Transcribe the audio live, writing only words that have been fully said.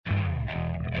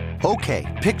Okay,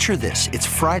 picture this. It's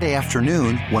Friday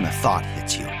afternoon when a thought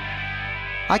hits you.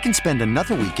 I can spend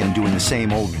another weekend doing the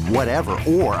same old whatever,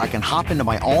 or I can hop into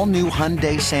my all-new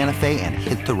Hyundai Santa Fe and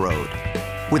hit the road.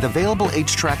 With available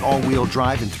H-Track all-wheel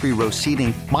drive and 3-row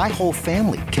seating, my whole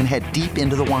family can head deep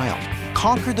into the wild.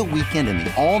 Conquer the weekend in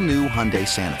the all-new Hyundai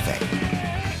Santa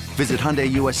Fe. Visit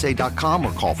HyundaiUSA.com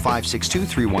or call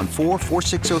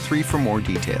 562-314-4603 for more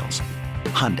details.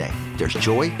 Hyundai, there's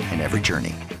joy in every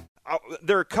journey.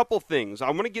 There are a couple things.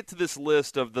 I'm going to get to this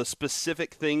list of the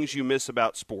specific things you miss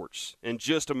about sports in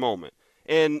just a moment.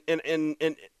 And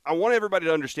I want everybody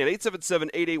to understand,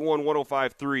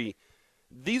 877-881-1053,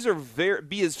 these are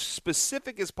be as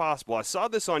specific as possible. I saw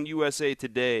this on USA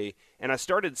Today, and I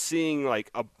started seeing like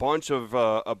a bunch of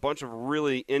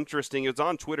really interesting, it's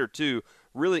on Twitter too,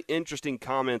 really interesting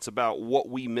comments about what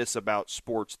we miss about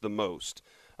sports the most.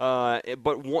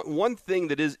 But one thing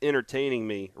that is entertaining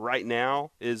me right now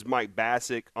is Mike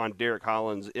Bassick on Derek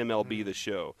Holland's MLB The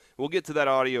Show. We'll get to that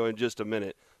audio in just a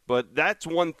minute. But that's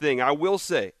one thing I will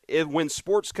say. When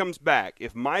sports comes back,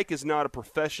 if Mike is not a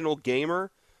professional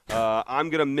gamer, I'm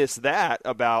going to miss that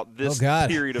about this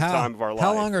period of time of our life.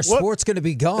 How long are sports going to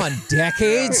be gone?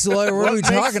 Decades? What are we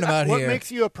talking about here? What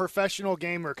makes you a professional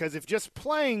gamer? Because if just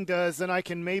playing does, then I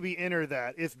can maybe enter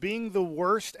that. If being the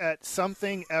worst at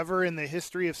something ever in the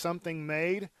history of something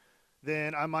made,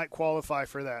 then I might qualify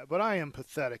for that. But I am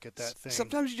pathetic at that thing.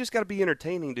 Sometimes you just got to be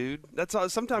entertaining, dude. That's all.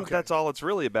 Sometimes that's all it's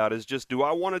really about is just, do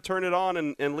I want to turn it on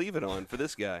and leave it on for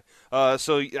this guy?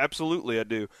 So absolutely I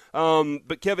do.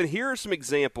 But, Kevin, here are some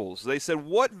examples. They said,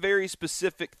 what very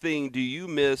specific thing do you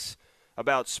miss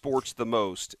about sports the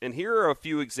most? And here are a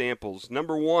few examples.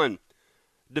 Number one,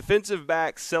 defensive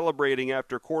back celebrating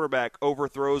after quarterback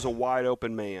overthrows a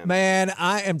wide-open man. Man,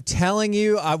 I am telling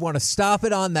you, I want to stop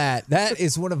it on that. That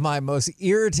is one of my most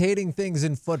irritating things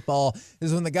in football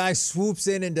is when the guy swoops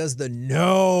in and does the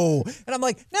no. And I'm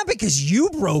like, not because you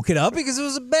broke it up, because it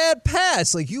was a bad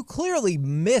pass. Like, you clearly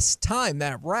mistimed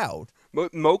that route.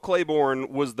 Mo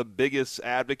Claiborne was the biggest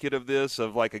advocate of this,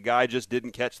 of like a guy just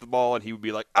didn't catch the ball, and he would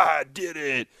be like, I did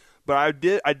it. But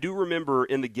I do remember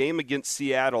in the game against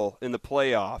Seattle in the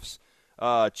playoffs,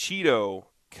 Cheeto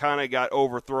kind of got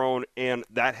overthrown, and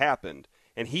that happened.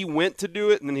 And he went to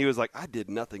do it, and then he was like, I did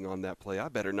nothing on that play. I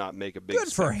better not make a big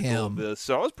spectacle of this.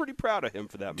 So I was pretty proud of him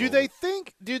for that moment.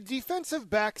 Do defensive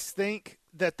backs think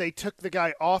that they took the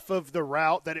guy off of the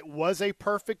route, that it was a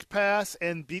perfect pass,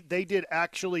 and they did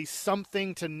actually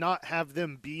something to not have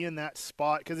them be in that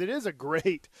spot? Because it is a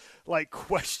great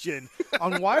question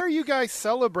on why are you guys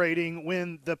celebrating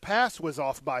when the pass was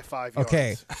off by 5 yards?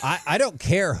 Okay, I don't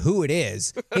care who it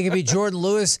is. It can be Jordan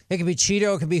Lewis. It can be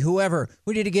Cheeto. It can be whoever.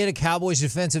 We need to get a Cowboys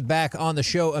defensive back on the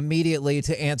show immediately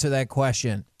to answer that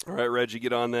question. All right, Reggie,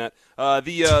 get on that.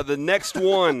 The next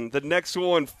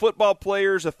one, football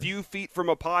players a few feet from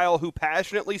a pile who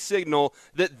passionately signal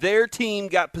that their team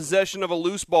got possession of a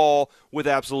loose ball with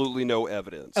absolutely no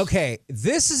evidence. Okay,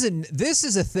 this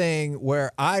is a thing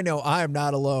where I know I am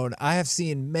not alone. I have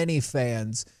seen many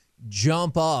fans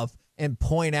jump up and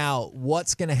point out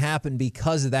what's going to happen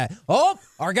because of that. Oh,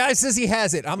 our guy says he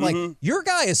has it. I'm like, your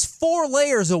guy is 4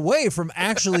 layers away from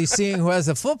actually seeing who has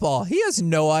the football. He has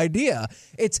no idea.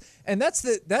 That's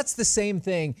the same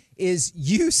thing is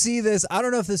you see this. I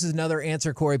don't know if this is another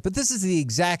answer, Corey, but this is the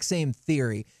exact same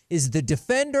theory. Is the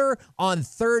defender on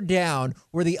third down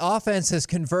where the offense has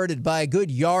converted by a good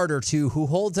yard or two who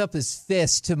holds up his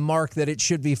fist to mark that it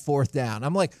should be fourth down.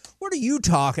 I'm like, what are you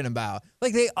talking about?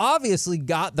 Like, they obviously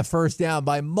got the first down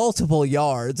by multiple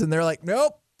yards, and they're like,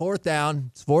 nope, fourth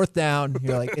down. It's fourth down.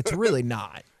 You're like, it's really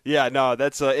not. Yeah, no,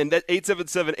 that's and that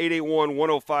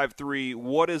 877-881-1053.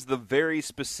 What is the very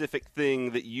specific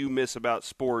thing that you miss about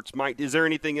sports, Mike? Is there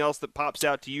anything else that pops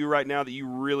out to you right now that you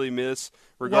really miss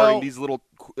regarding these little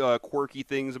quirky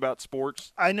things about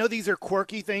sports? I know these are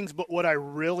quirky things, but what I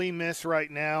really miss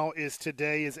right now is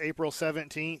today is April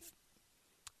 17th,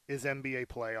 is NBA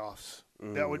playoffs.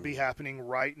 That would be happening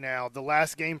right now. The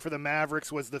last game for the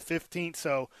Mavericks was the 15th,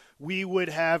 so we would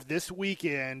have this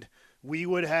weekend. We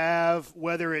would have,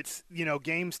 whether it's,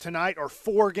 games tonight or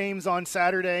 4 games on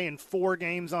Saturday and 4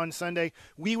 games on Sunday,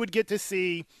 we would get to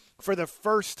see, for the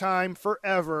first time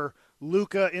forever,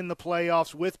 Luka in the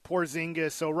playoffs with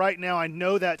Porzingis. So right now I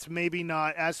know that's maybe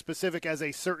not as specific as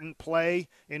a certain play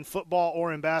in football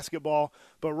or in basketball,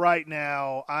 but right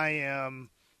now I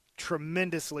am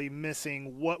tremendously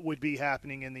missing what would be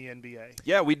happening in the NBA.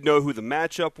 Yeah, we'd know who the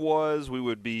matchup was. We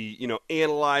would be,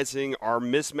 analyzing our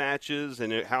mismatches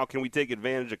and how can we take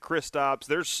advantage of Kristaps.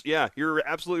 You're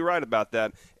absolutely right about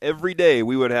that. Every day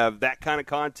we would have that kind of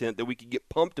content that we could get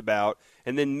pumped about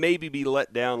and then maybe be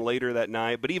let down later that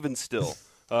night. But even still,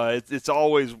 It's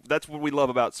always that's what we love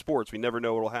about sports. We never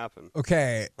know what will happen.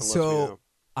 Okay, Unless so we know.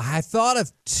 I thought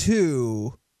of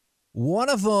two. One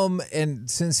of them, and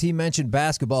since he mentioned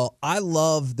basketball, I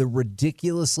love the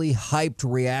ridiculously hyped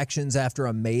reactions after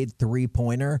a made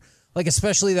three-pointer. Like,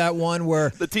 especially that one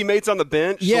where The teammates on the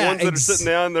bench, Yeah, the ones that are sitting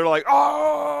down, they're like,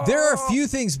 oh! there are a few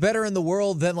things better in the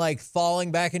world than, like,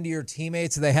 falling back into your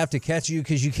teammates and they have to catch you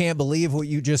because you can't believe what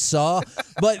you just saw.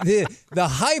 But the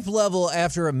hype level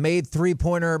after a made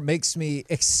three-pointer makes me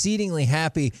exceedingly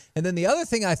happy. And then the other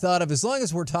thing I thought of, as long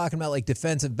as we're talking about, like,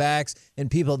 defensive backs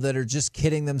and people that are just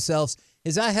kidding themselves,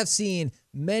 is I have seen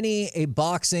many a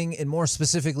boxing and more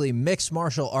specifically mixed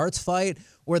martial arts fight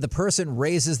where the person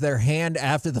raises their hand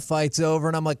after the fight's over,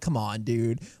 and I'm like, come on,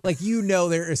 dude. Like,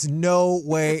 there is no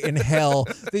way in hell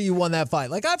that you won that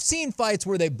fight. Like, I've seen fights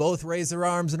where they both raise their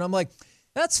arms, and I'm like,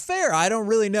 that's fair. I don't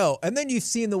really know. And then you've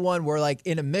seen the one where, like,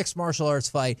 in a mixed martial arts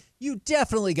fight, you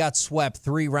definitely got swept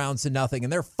 3-0,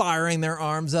 and they're firing their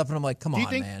arms up, and I'm like, come on, man.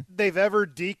 Do you think they've ever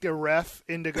deked a ref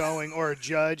into going, or a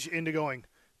judge into going,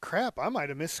 crap, I might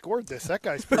have misscored this. That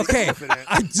guy's pretty confident.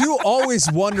 I do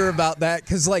always wonder about that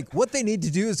because, like, what they need to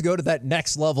do is go to that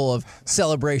next level of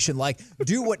celebration. Like,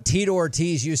 do what Tito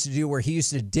Ortiz used to do where he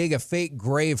used to dig a fake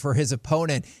grave for his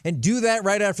opponent and do that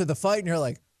right after the fight. And you're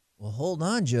like, well, hold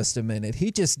on just a minute.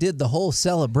 He just did the whole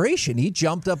celebration. He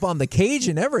jumped up on the cage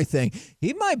and everything.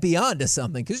 He might be onto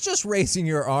something because just raising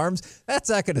your arms, that's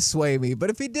not going to sway me.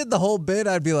 But if he did the whole bit,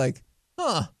 I'd be like,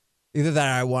 huh. Either that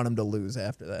or I want him to lose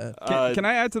after that. Can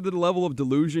I add to the level of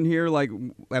delusion here? Like,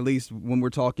 at least when we're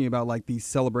talking about, like,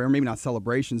 these or maybe not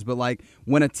celebrations, but, like,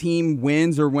 when a team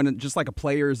wins or when just, like, a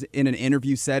player's in an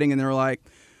interview setting and they're like,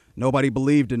 nobody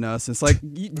believed in us. It's like,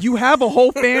 you have a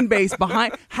whole fan base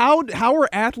behind. How are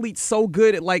athletes so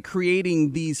good at, like,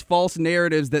 creating these false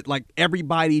narratives that, like,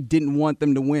 everybody didn't want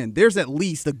them to win? There's at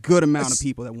least a good amount of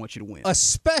people that want you to win.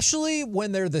 Especially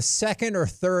when they're the second or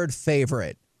third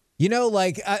favorite. You know,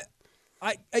 like,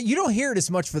 you don't hear it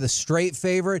as much for the straight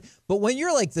favorite, but when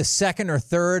you're like the second or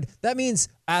third, that means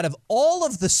out of all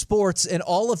of the sports and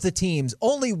all of the teams,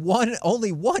 only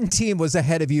one team was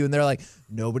ahead of you, and they're like,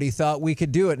 nobody thought we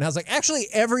could do it. And I was like, actually,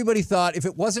 everybody thought if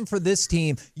it wasn't for this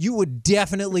team, you would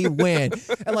definitely win.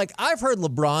 And, like, I've heard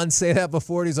LeBron say that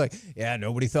before, and he's like, yeah,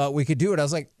 nobody thought we could do it. I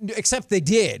was like, except they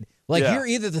did. Like, You're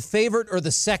either the favorite or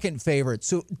the second favorite.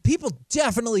 So people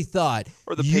definitely thought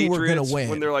or the you Patriots, were going to win.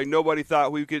 When they're like, nobody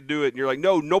thought we could do it. And you're like,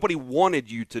 no, nobody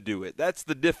wanted you to do it. That's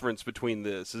the difference between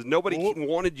this. Is nobody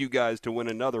wanted you guys to win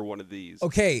another one of these.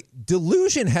 Okay,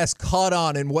 delusion has caught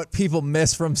on in what people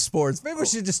miss from sports. Maybe we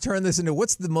should just turn this into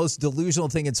what's the most delusional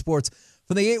thing in sports.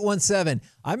 From the 817,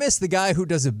 I miss the guy who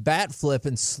does a bat flip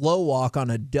and slow walk on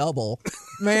a double.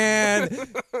 Man,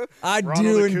 I do.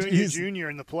 Ronald Acuna Jr.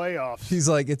 in the playoffs. He's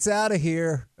like, it's out of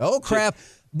here. Oh, crap.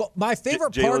 But my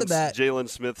favorite part of that. Jalen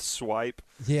Smith's swipe.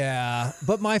 Yeah,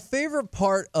 but my favorite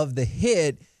part of the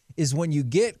hit is when you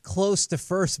get close to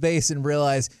first base and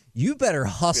realize you better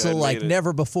hustle like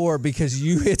never before because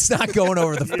it's not going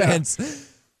over the fence.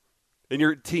 And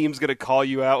your team's going to call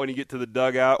you out when you get to the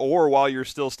dugout or while you're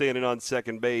still standing on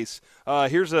second base.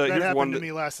 Here's happened one to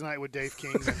me last night with Dave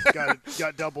King.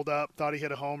 got doubled up, thought he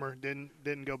hit a homer,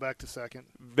 didn't go back to second.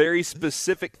 Very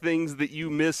specific things that you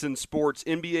miss in sports.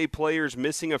 NBA players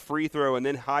missing a free throw and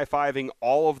then high-fiving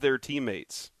all of their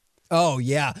teammates. Oh,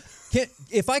 yeah.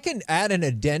 If I can add an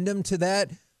addendum to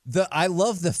that, I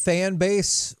love the fan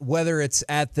base, whether it's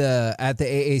at the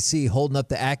AAC holding up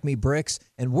the Acme bricks,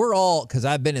 and we're all, because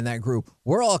I've been in that group,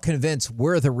 we're all convinced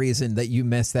we're the reason that you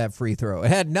missed that free throw. It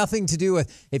had nothing to do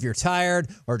with if you're tired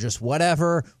or just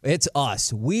whatever. It's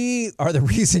us. We are the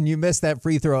reason you missed that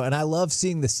free throw, and I love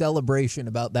seeing the celebration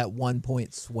about that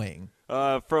 1-point swing.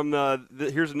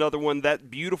 Here's another one. That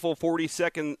beautiful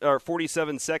 47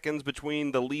 seconds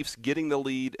between the Leafs getting the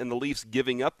lead and the Leafs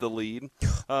giving up the lead.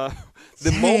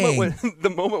 The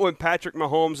moment when Patrick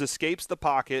Mahomes escapes the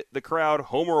pocket, the crowd,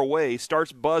 home or away,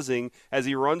 starts buzzing as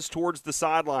he runs towards the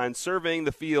sideline, surveying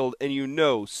the field, and you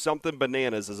know something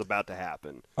bananas is about to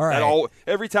happen. All right.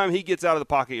 Every time he gets out of the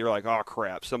pocket, you're like, oh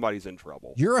crap, somebody's in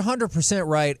trouble. You're 100%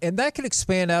 right, and that could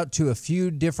expand out to a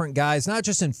few different guys, not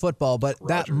just in football, but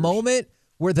that moment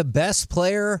where the best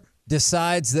player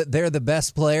decides that they're the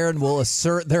best player and will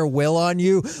assert their will on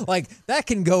you. Like, that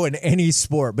can go in any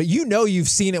sport, but you've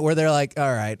seen it where they're like,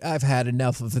 all right, I've had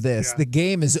enough of this. Yeah. The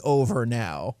game is over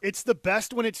now. It's the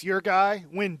best when it's your guy,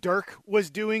 when Dirk was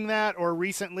doing that, or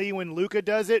recently when Luka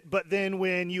does it, but then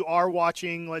when you are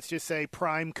watching, let's just say,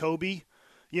 prime Kobe,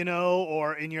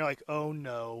 and you're like, oh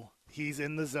no, he's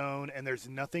in the zone and there's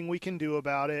nothing we can do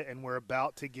about it and we're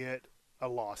about to get a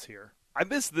loss here. I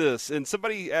missed this, and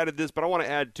somebody added this, but I want to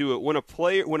add to it.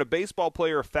 When a baseball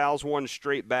player fouls one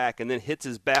straight back and then hits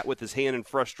his bat with his hand in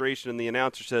frustration, and the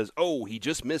announcer says, "Oh, he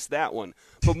just missed that one."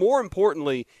 But more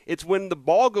importantly, it's when the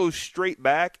ball goes straight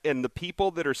back and the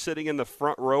people that are sitting in the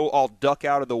front row all duck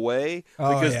out of the way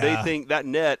because they think that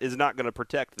net is not going to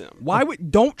protect them. I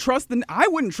wouldn't trust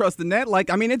the net. Like,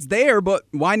 I mean, it's there, but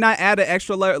why not add an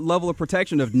extra level of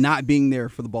protection of not being there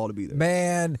for the ball to be there?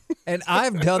 Man, and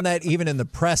I've done that even in the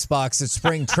press box at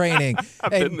spring training.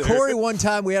 And Corey, one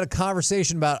time we had a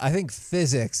conversation about, I think,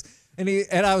 physics.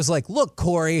 And I was like, look,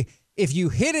 Corey, if you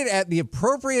hit it at the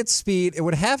appropriate speed, it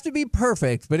would have to be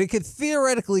perfect, but it could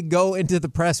theoretically go into the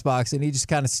press box. And he just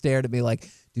kind of stared at me like,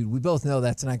 dude, we both know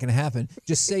that's not going to happen.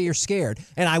 Just say you're scared.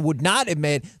 And I would not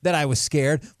admit that I was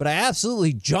scared, but I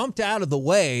absolutely jumped out of the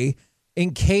way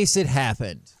in case it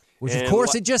happened. Which, of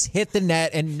course, it just hit the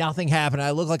net and nothing happened.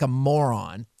 I look like a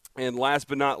moron. And last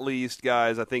but not least,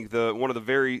 guys, I think one of the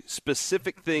very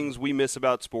specific things we miss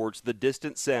about sports, the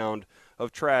distant sound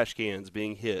of trash cans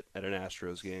being hit at an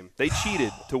Astros game. They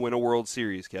cheated to win a World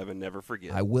Series, Kevin. Never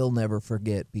forget. I will never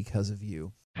forget because of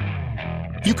you.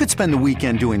 You could spend the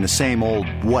weekend doing the same old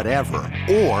whatever,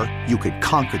 or you could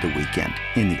conquer the weekend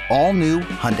in the all-new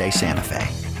Hyundai Santa Fe.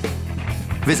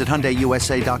 Visit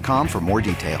HyundaiUSA.com for more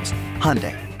details.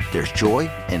 Hyundai, there's joy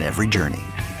in every journey.